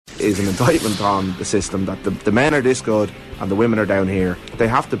is an indictment on the system that the men are this good and the women are down here. They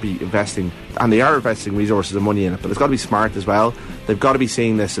have to be investing, and they are investing resources and money in it, but it's got to be smart as well. They've got to be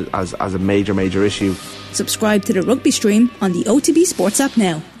seeing this as a major issue. Subscribe to the rugby stream on the OTB Sports app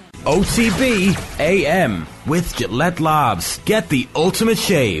now. OTB AM with Gillette Labs. Get the ultimate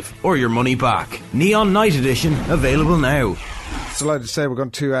shave or your money back. Neon Night Edition available now. Delighted to say we're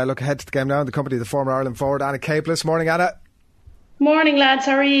going to look ahead to the game now in the company of the former Ireland forward Anna Caplice. Morning, Anna. Morning, lads.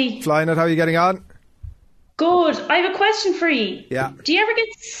 How are you? Flying it. How are you getting on? Good. I have a question for you. Yeah. Do you ever get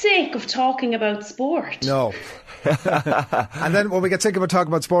sick of talking about sport? No. And then when we get sick of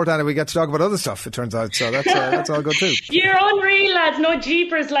talking about sport, Anna, we get to talk about other stuff, it turns out. So that's all good too. You're unreal, lads. No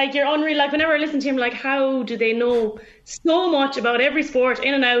jeepers. Like, you're unreal. Like, whenever I listen to him, like, how do they know so much about every sport,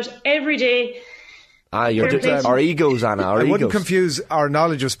 in and out, every day? Our egos, Anna. I wouldn't confuse our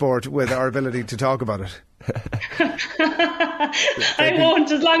knowledge of sport with our ability to talk about it. I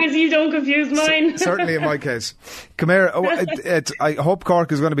won't, as long as you don't confuse mine. Certainly in my case. Come here. I hope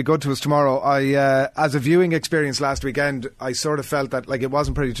Cork is going to be good to us tomorrow. As a viewing experience last weekend, I sort of felt that like it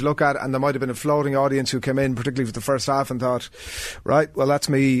wasn't pretty to look at, and there might have been a floating audience who came in, particularly for the first half, and thought, right, well, that's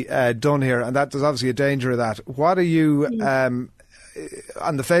me done here. And there's obviously a danger of that. What are you, on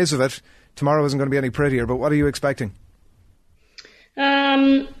the face of it, tomorrow isn't going to be any prettier, but what are you expecting?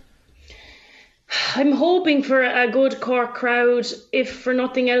 I'm hoping for a good Cork crowd, if for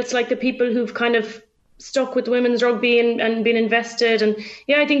nothing else, like the people who've kind of stuck with women's rugby and been invested. And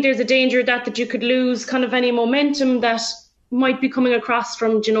yeah, I think there's a danger that you could lose kind of any momentum that might be coming across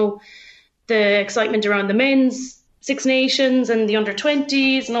from, you know, the excitement around the men's Six Nations and the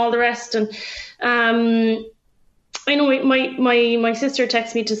under-20s and all the rest. And I know my sister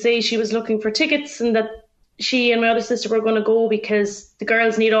texted me to say she was looking for tickets and that she and my other sister were going to go because the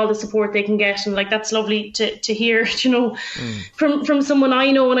girls need all the support they can get, and like that's lovely to hear, you know, from someone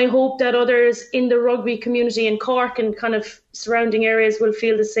I know, and I hope that others in the rugby community in Cork and kind of surrounding areas will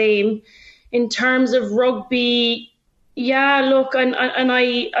feel the same. In terms of rugby, yeah, look, and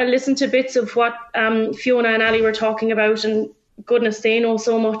I listened to bits of what Fiona and Ali were talking about, and goodness, they know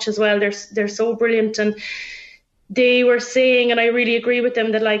so much as well. They're so brilliant, and they were saying, and I really agree with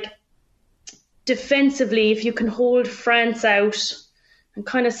them, that like defensively, if you can hold France out and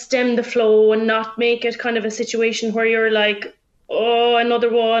kind of stem the flow and not make it kind of a situation where you're like,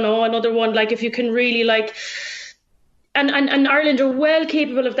 another one. Like if you can really like, and Ireland are well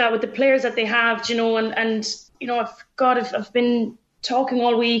capable of that with the players that they have, you know, and you know, I've been talking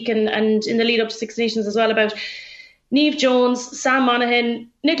all week and in the lead up to Six Nations as well about Niamh Jones, Sam Monaghan,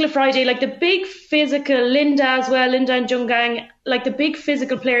 Nicola Friday, like the big physical, Linda as well, Linda and Jungang, like the big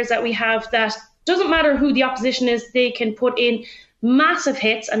physical players that we have that doesn't matter who the opposition is, they can put in massive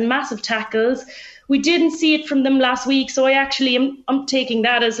hits and massive tackles. We didn't see it from them last week, so I'm taking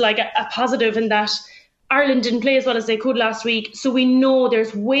that as like a positive in that Ireland didn't play as well as they could last week. So we know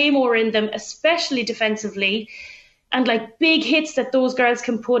there's way more in them, especially defensively, and like big hits that those girls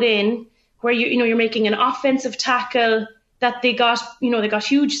can put in where you're making an offensive tackle that they got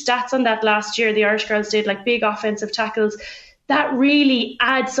huge stats on that last year. The Irish girls did, like big offensive tackles that really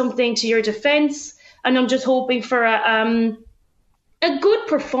adds something to your defence. And I'm just hoping for a good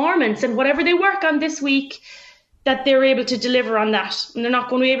performance, and whatever they work on this week, that they're able to deliver on that. And they're not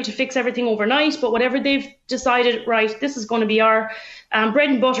going to be able to fix everything overnight, but whatever they've decided, right, this is going to be our bread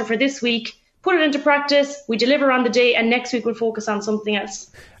and butter for this week, put it into practice, we deliver on the day, and next week we'll focus on something else.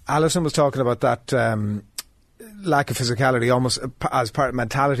 Alison was talking about that lack of physicality, almost as part of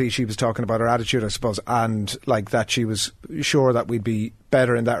mentality. She was talking about her attitude, I suppose, and like that she was sure that we'd be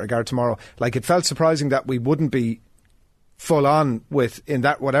better in that regard tomorrow. Like it felt surprising that we wouldn't be full on with in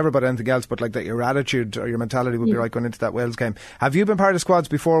that whatever about anything else, but like that your attitude or your mentality would be right going into that Wales game. Have you been part of squads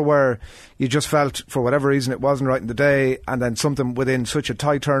before where you just felt for whatever reason it wasn't right in the day, and then something within such a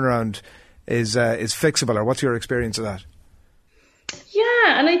tight turnaround is fixable? Or what's your experience of that?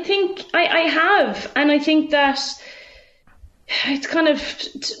 Yeah, and I think I have, and I think that it's kind of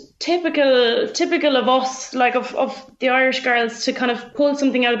typical of us, like of the Irish girls, to kind of pull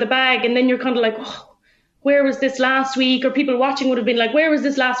something out of the bag, and then you're kind of like, oh, where was this last week? Or people watching would have been like, where was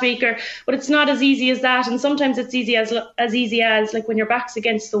this last week? But it's not as easy as that, and sometimes it's as easy as like when your back's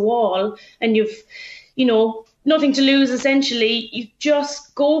against the wall and you've, you know, nothing to lose. Essentially, you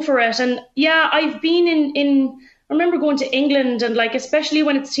just go for it. And yeah, I've been in. I remember going to England, and like especially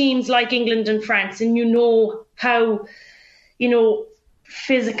when it's teams like England and France, and you know how, you know,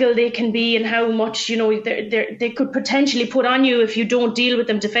 physical they can be and how much, you know, they could potentially put on you if you don't deal with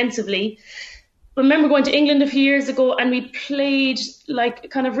them defensively. I remember going to England a few years ago, and we played like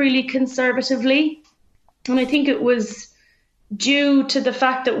kind of really conservatively, and I think it was due to the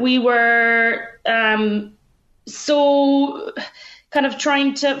fact that we were so kind of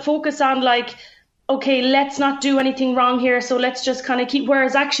trying to focus on like, okay, let's not do anything wrong here, so let's just kind of keep,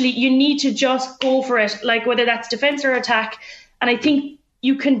 whereas actually you need to just go for it, like whether that's defense or attack. And I think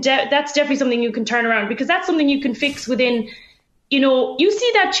you can that's definitely something you can turn around, because that's something you can fix within, you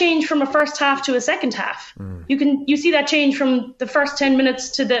see that change from a first half to a second half. You see that change from the first 10 minutes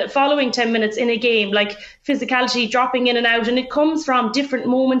to the following 10 minutes in a game, like physicality dropping in and out, and it comes from different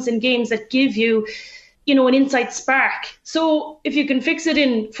moments in games that give you an inside spark. So if you can fix it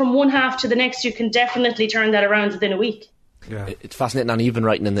in from one half to the next, you can definitely turn that around within a week. Yeah. It's fascinating, and even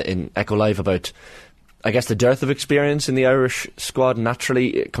writing in Echo Live about, I guess, the dearth of experience in the Irish squad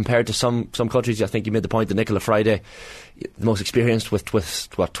naturally compared to some countries. I think you made the point that Nicola Friday, the most experienced with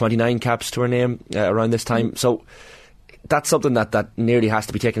 29 caps to her name around this time. So that's something that nearly has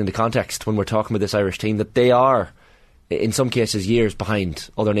to be taken into context when we're talking about this Irish team, that they are, in some cases, years behind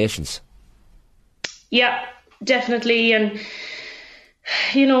other nations. Yeah, definitely. And,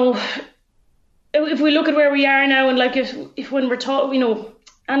 if we look at where we are now, and like if when we're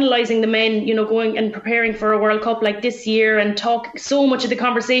analysing the men, going and preparing for a World Cup like this year, and so much of the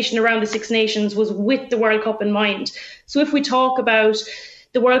conversation around the Six Nations was with the World Cup in mind. So if we talk about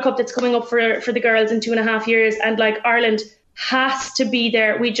the World Cup that's coming up for the girls in 2.5 years, and like Ireland has to be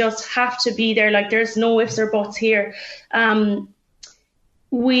there, we just have to be there. Like there's no ifs or buts here.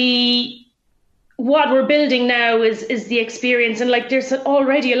 What we're building now is the experience, and like there's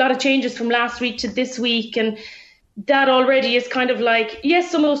already a lot of changes from last week to this week, and that already is kind of like,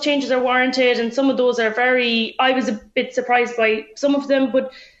 yes, some of those changes are warranted, and some of those are I was a bit surprised by some of them,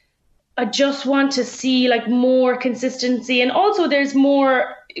 but I just want to see like more consistency. And also there's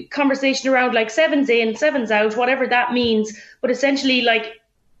more conversation around like 7s in, 7s out, whatever that means, but essentially like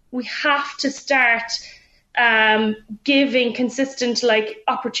we have to start giving consistent like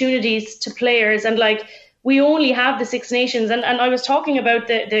opportunities to players. And like we only have the Six Nations, and I was talking about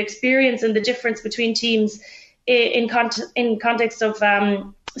the experience and the difference between teams in context of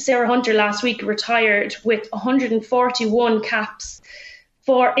Sarah Hunter last week retired with 141 caps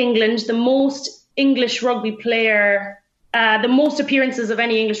for England, the most English rugby player, the most appearances of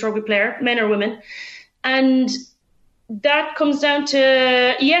any English rugby player, men or women. And that comes down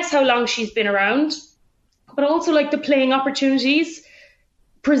to, yes, how long she's been around, but also like the playing opportunities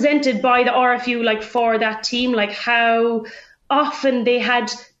presented by the RFU, like for that team, like how often they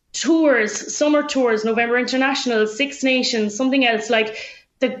had tours, summer tours, November International, Six Nations, something else. Like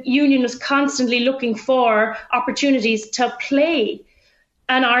the union was constantly looking for opportunities to play,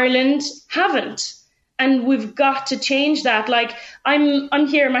 and Ireland haven't. And we've got to change that. Like I'm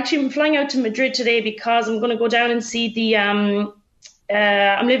flying out to Madrid today because I'm going to go down and see the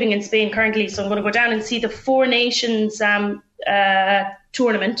I'm living in Spain currently, so I'm going to go down and see the Four Nations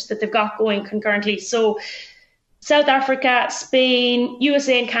tournament that they've got going concurrently. So South Africa, Spain,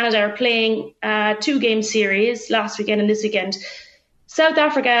 USA and Canada are playing 2-game series last weekend and this weekend. South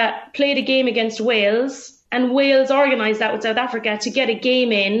Africa played a game against Wales, and Wales organised that with South Africa to get a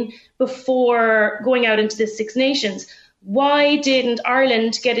game in before going out into the Six Nations. Why didn't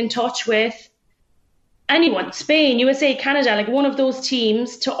Ireland get in touch with anyone, Spain, USA, Canada, like one of those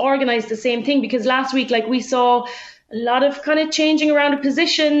teams to organise the same thing? Because last week, like we saw a lot of kind of changing around of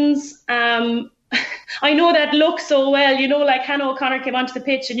positions. I know that looks so well, like Hannah O'Connor came onto the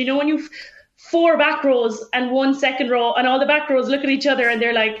pitch, and when you've 4 back rows and 1 second row, and all the back rows look at each other and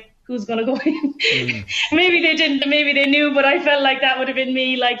they're like, who's going to go in? Maybe they didn't, maybe they knew, but I felt like that would have been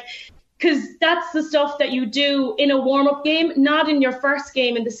me, like, because that's the stuff that you do in a warm-up game, not in your first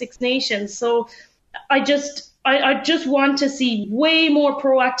game in the Six Nations. So I just want to see way more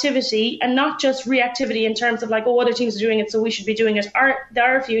proactivity and not just reactivity in terms of like, oh, other teams are doing it, so we should be doing it. The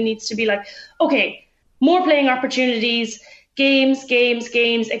RFU needs to be like, okay, more playing opportunities, games,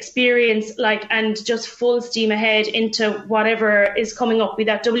 experience, like, and just full steam ahead into whatever is coming up, be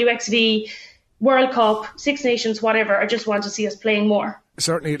that WXV, World Cup, Six Nations, whatever. I just want to see us playing more.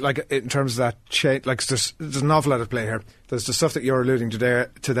 Certainly, like in terms of that change, like there's an awful lot of play here. There's the stuff that you're alluding to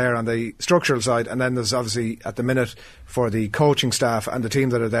there on the structural side, and then there's obviously at the minute for the coaching staff and the team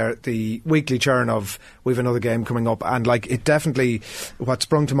that are there, the weekly churn of we've another game coming up, and like it definitely, what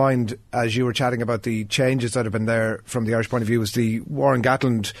sprung to mind as you were chatting about the changes that have been there from the Irish point of view is the Warren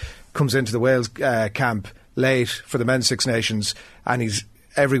Gatland comes into the Wales camp late for the men's Six Nations, and he's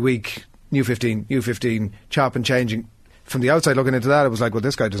every week new 15, chop and changing. from the outside looking into that, it was like, well,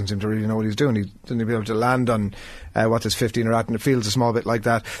 this guy doesn't seem to really know what he's doing. He didn't even be able to land on what his 15 are at, and it feels a small bit like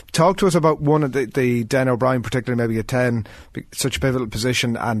that. Talk to us about one of the Den O'Brien, particularly maybe at 10, such a pivotal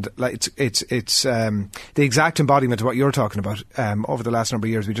position, and like it's the exact embodiment of what you're talking about. Over the last number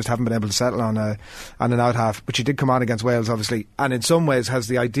of years, we just haven't been able to settle on an out half. But she did come on against Wales, obviously, and in some ways has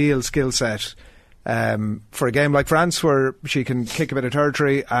the ideal skill set for a game like France, where she can kick a bit of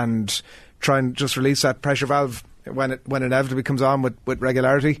territory and try and just release that pressure valve when it inevitably comes on with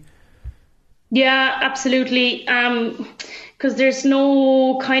regularity. Yeah, absolutely. Because there's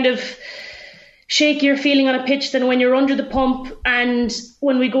no kind of shakier feeling on a pitch than when you're under the pump, and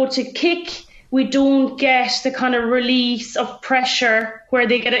when we go to kick, we don't get the kind of release of pressure where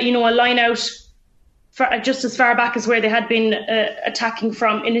they get a line out just as far back as where they had been attacking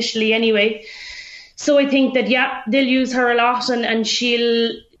from initially anyway. So I think that, yeah, they'll use her a lot, and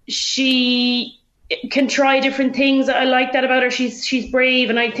she can try different things. I like that about her. She's brave,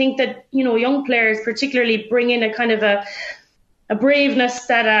 and I think that, young players particularly bring in a kind of a braveness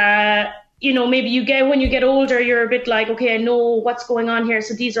that maybe you get when you get older. You're a bit like, okay, I know what's going on here,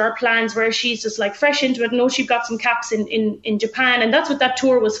 so these are our plans, where she's just like fresh into it. I know she's got some caps in Japan, and that's what that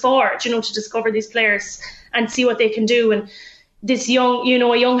tour was for, to discover these players and see what they can do. And this young,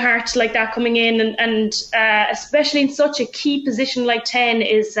 a young heart like that coming in, and especially in such a key position like 10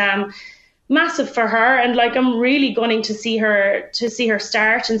 is massive for her. And like, I'm really gunning to see her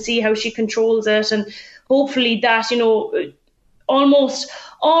start and see how she controls it, and hopefully that,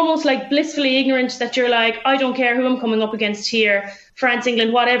 almost like blissfully ignorant that you're like, I don't care who I'm coming up against here, France,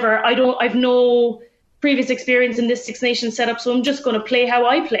 England, whatever. I've no previous experience in this Six Nations setup, so I'm just going to play how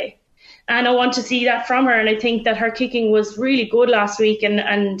I play. And I want to see that from her. And I think that her kicking was really good last week, and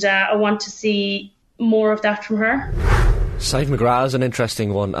I want to see more of that from her. Sive McGrath is an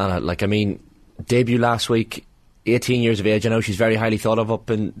interesting one, Anna. Debut last week, 18 years of age. I know she's very highly thought of up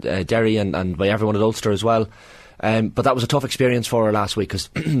in Derry and by everyone at Ulster as well. But that was a tough experience for her last week, because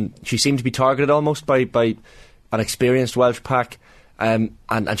she seemed to be targeted almost by an experienced Welsh pack. And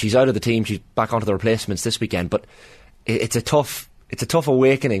she's out of the team. She's back onto the replacements this weekend. But it's a tough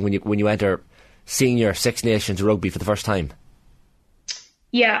awakening when you enter senior Six Nations rugby for the first time.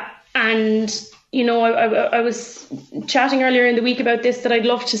 Yeah, and I was chatting earlier in the week about this, that I'd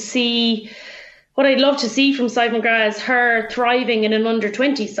love to see from Sive McGrath is her thriving in an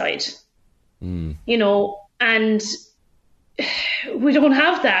under-20 side. And we don't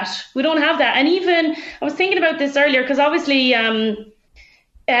have that. And even I was thinking about this earlier, because obviously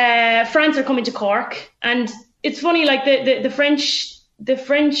France are coming to Cork, and it's funny, like the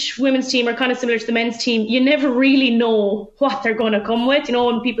French women's team are kind of similar to the men's team. You never really know what they're going to come with.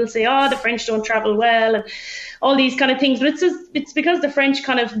 When people say, the French don't travel well and all these kind of things. But it's because the French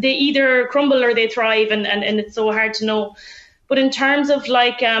they either crumble or they thrive, and it's so hard to know. But in terms of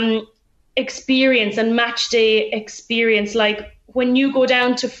like experience and match day experience, like when you go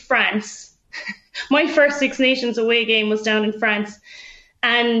down to France, my first Six Nations away game was down in France,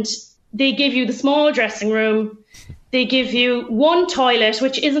 and they give you the small dressing room. They give you one toilet,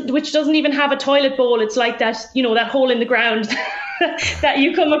 which doesn't even have a toilet bowl. It's like that, that hole in the ground that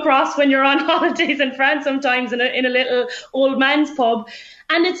you come across when you're on holidays in France sometimes in a little old man's pub.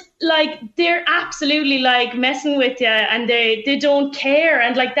 And it's like, they're absolutely like messing with you, and they don't care.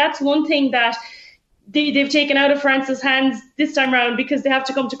 And like, that's one thing that they've taken out of France's hands this time around, because they have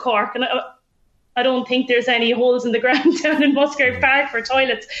to come to Cork. And I don't think there's any holes in the ground down in Musgrave Park for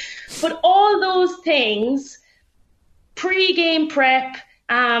toilets. But all those things, pre-game prep,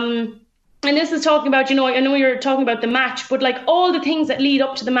 and this is talking about, I know you're talking about the match, but like all the things that lead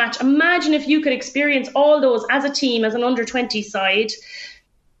up to the match. Imagine if you could experience all those as a team, as an under-20 side,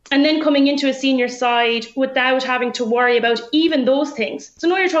 and then coming into a senior side without having to worry about even those things. So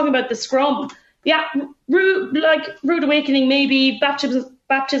now you're talking about the scrum. Yeah, rude awakening, maybe,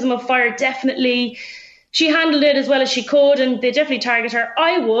 baptism of fire, definitely. She handled it as well as she could, and they definitely target her.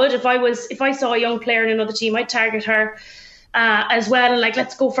 I would, if I saw a young player in another team, I'd target her as well. And like,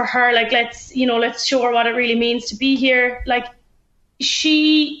 let's go for her. Like, let's show her what it really means to be here. Like,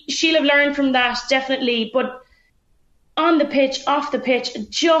 she'll have learned from that, definitely. But on the pitch, off the pitch,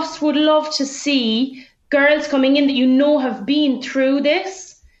 just would love to see girls coming in that have been through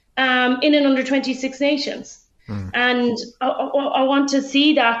this in an under-20 Six Nations. And I want to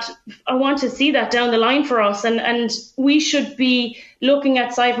see that. I want to see that down the line for us, and we should be looking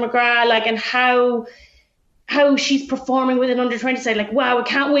at Sive McGrath, like, and how she's performing with an under-20 side. Like, wow, I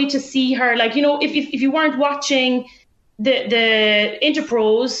can't wait to see her. Like, if you weren't watching the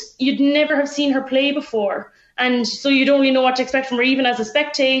Interpros, you'd never have seen her play before, and so you don't really know what to expect from her, even as a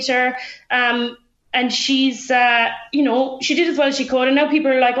spectator. and she's, she did as well as she could. And now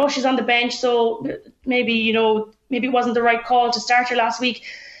people are like, oh, she's on the bench, so maybe it wasn't the right call to start her last week.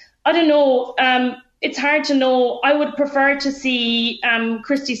 I don't know. It's hard to know. I would prefer to see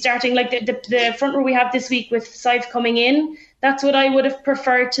Christy starting, like the front row we have this week with Saif coming in. That's what I would have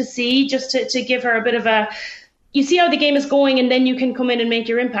preferred to see, just to give her a bit of a, you see how the game is going and then you can come in and make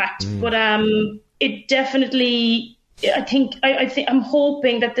your impact. But it definitely, I think I'm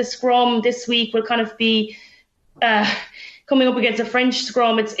hoping that the scrum this week will kind of be coming up against a French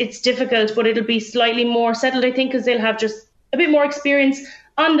scrum. It's difficult, but it'll be slightly more settled, I think, because they'll have just a bit more experience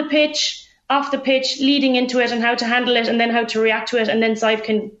on the pitch, off the pitch, leading into it and how to handle it and then how to react to it. And then Saif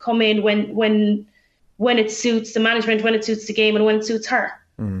can come in when it suits the management, when it suits the game and when it suits her.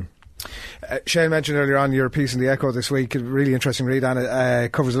 Shane mentioned earlier on your piece in the Echo this week, a really interesting read, and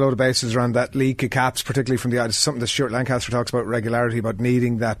it covers a load of bases around that leak of caps, particularly from the something that Stuart Lancaster talks about regularity, about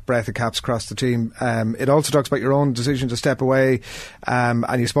needing that breadth of caps across the team. It also talks about your own decision to step away, and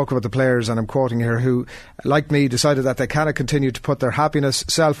you spoke about the players, and I'm quoting here, who, like me, decided that they cannot continue to put their happiness,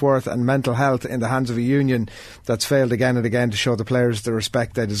 self-worth and mental health in the hands of a union that's failed again and again to show the players the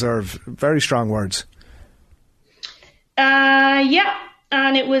respect they deserve. Very strong words. Yeah.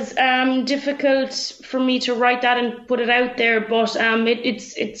 And it was difficult for me to write that and put it out there, but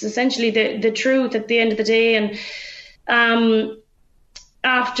it's essentially the truth at the end of the day. And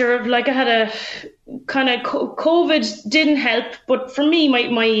after, like, I had a kind of COVID didn't help, but for me,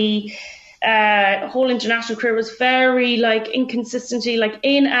 my whole international career was very like inconsistency, like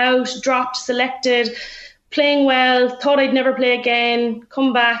in, out, dropped, selected, playing well, thought I'd never play again,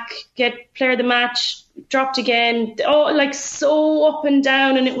 come back, get player of the match, dropped again, like so up and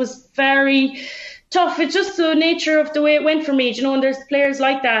down, and it was very tough. It's just the nature of the way it went for me, and there's players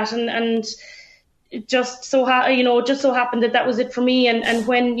like that, and it just so happened that was it for me. And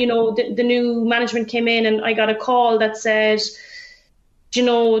when the new management came in and I got a call that said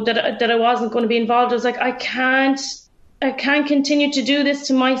that I wasn't going to be involved, I was like, I can't continue to do this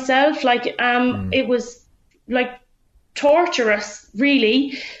to myself. Like it was like torturous,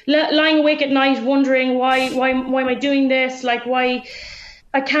 really, lying awake at night wondering why am I doing this, like why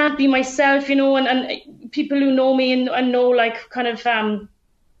I can't be myself, and people who know me and know, like, kind of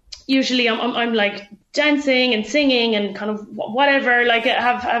usually I'm like dancing and singing and kind of whatever, like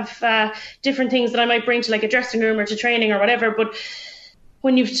have different things that I might bring to like a dressing room or to training or whatever, but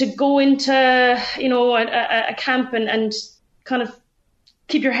when you have to go into a camp and kind of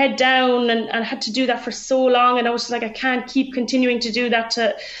keep your head down, and I had to do that for so long, and I was like, I can't keep continuing to do that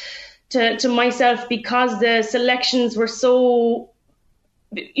to myself, because the selections were so,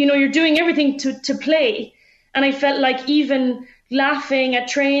 you're doing everything to play, and I felt like even laughing at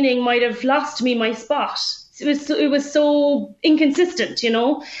training might have lost me my spot. It was so inconsistent,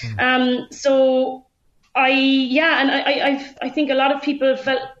 so I think a lot of people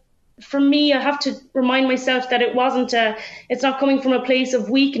felt. For me, I have to remind myself that it's not coming from a place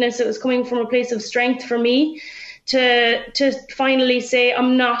of weakness. It was coming from a place of strength for me to finally say,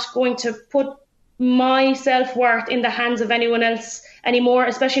 I'm not going to put my self-worth in the hands of anyone else anymore,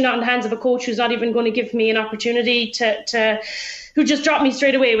 especially not in the hands of a coach who's not even going to give me an opportunity who just dropped me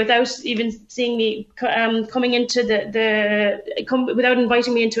straight away without even seeing me coming into without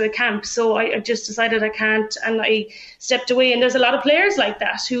inviting me into a camp. So I just decided I can't, and I stepped away. And there's a lot of players like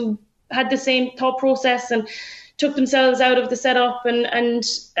that who had the same thought process and took themselves out of the setup and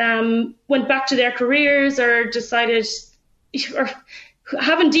went back to their careers, or decided, or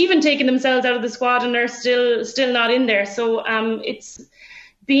haven't even taken themselves out of the squad and are still not in there. So it's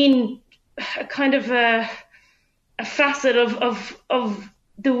been a kind of a facet of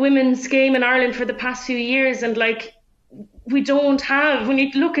the women's game in Ireland for the past few years, and like we don't have, when you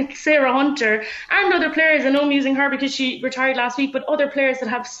look at Sarah Hunter and other players, I know I'm using her because she retired last week, but other players that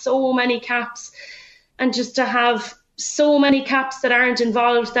have so many caps, and just to have so many caps that aren't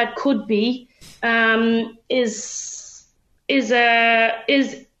involved that could be is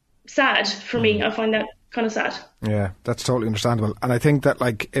sad for me. I find that kind of sad. Yeah, that's totally understandable. And I think that,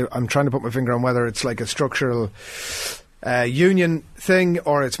 like, I'm trying to put my finger on whether it's like a structural union thing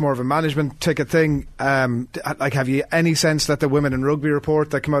or it's more of a management ticket thing. Like, have you any sense that the Women in Rugby report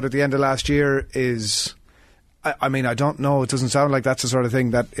that came out at the end of last year is... I mean, I don't know. It doesn't sound like that's the sort of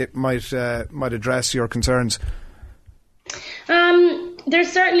thing that it might address your concerns.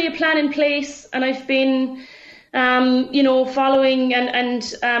 There's certainly a plan in place, and I've been... following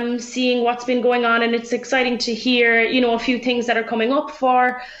and seeing what's been going on, and it's exciting to hear, a few things that are coming up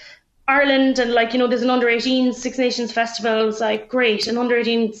for Ireland, and there's an under-18s Six Nations Festival. It's like, great, an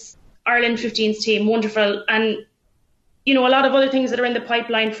under-18s Ireland 15s team, wonderful. And a lot of other things that are in the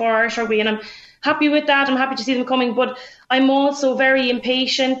pipeline for Irish rugby, and I'm happy with that. I'm happy to see them coming, but I'm also very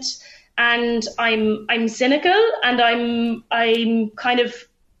impatient, and I'm cynical, and I'm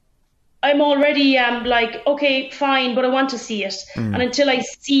already like, okay, fine, but I want to see it. And until I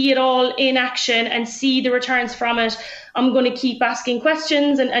see it all in action and see the returns from it, I'm going to keep asking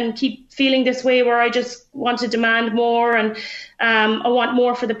questions and keep feeling this way where I just want to demand more, and I want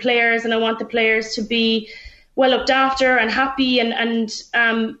more for the players, and I want the players to be well looked after and happy and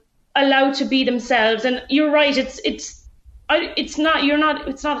allowed to be themselves. And you're right, it's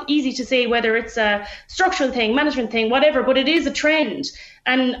not easy to say whether it's a structural thing, management thing, whatever, but it is a trend.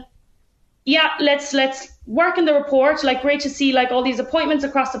 And yeah, let's work in the report. Like, great to see like all these appointments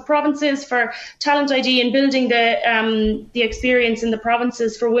across the provinces for talent ID and building the experience in the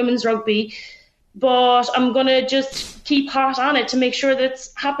provinces for women's rugby. But I'm gonna just keep hot on it to make sure that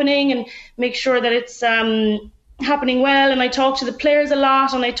it's happening and make sure that it's happening well. And I talk to the players a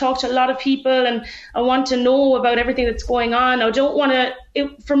lot, and I talk to a lot of people, and I want to know about everything that's going on. I don't want to.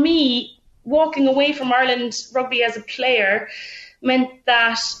 For me, walking away from Ireland rugby as a player meant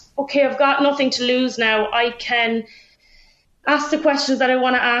that, okay, I've got nothing to lose now. I can ask the questions that I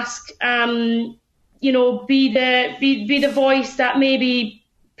want to ask. Be the voice that maybe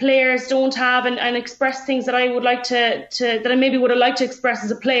players don't have, and express things that I would like that I maybe would have liked to express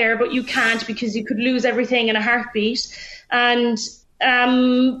as a player, but you can't because you could lose everything in a heartbeat. And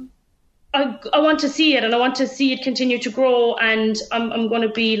I want to see it, and I want to see it continue to grow. And I'm going to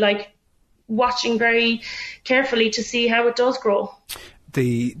be like watching very carefully to see how it does grow.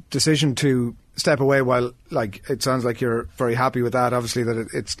 The decision to step away, while like it sounds like you're very happy with that, obviously that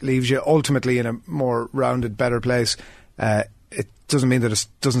it leaves you ultimately in a more rounded, better place, it doesn't mean that it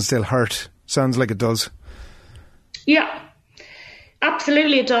doesn't still hurt. Sounds like it does. Yeah,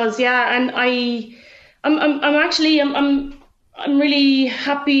 absolutely it does. Yeah, and I'm really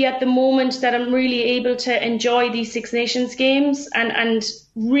happy at the moment that I'm really able to enjoy these Six Nations games and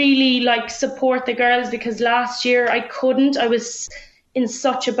really like support the girls, because last year I couldn't. I was in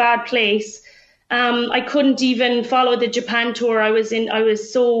such a bad place. I couldn't even follow the Japan tour. I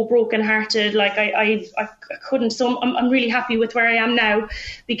was so brokenhearted. Like I couldn't. So I'm really happy with where I am now,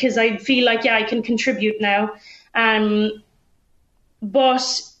 because I feel like, yeah, I can contribute now.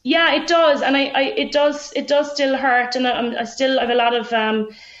 But yeah, it does, and it does still hurt, and I still have a lot of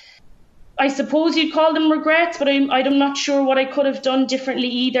I suppose you'd call them regrets, but I'm not sure what I could have done differently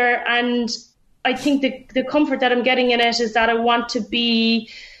either. And I think the comfort that I'm getting in it is that I want to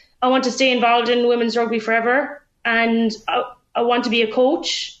stay involved in women's rugby forever, and I want to be a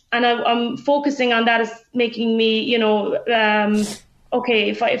coach, and I'm focusing on that as making me, okay,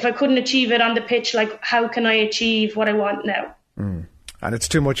 if I couldn't achieve it on the pitch, like how can I achieve what I want now? And it's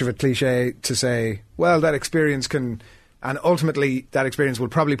too much of a cliche to say, well, that experience can, and ultimately that experience will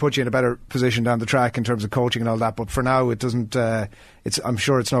probably put you in a better position down the track in terms of coaching and all that. But for now, it doesn't. I'm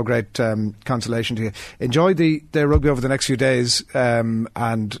sure it's no great consolation to you. Enjoy the rugby over the next few days,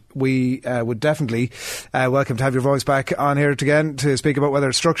 and we would definitely welcome to have your voice back on here again to speak about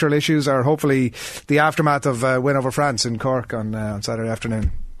whether structural issues or hopefully the aftermath of a win over France in Cork on Saturday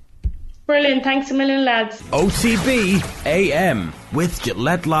afternoon. Brilliant, thanks a million, lads. OTB AM with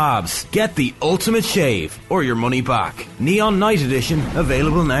Gillette Labs. Get the ultimate shave or your money back. Neon Night Edition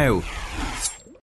available now.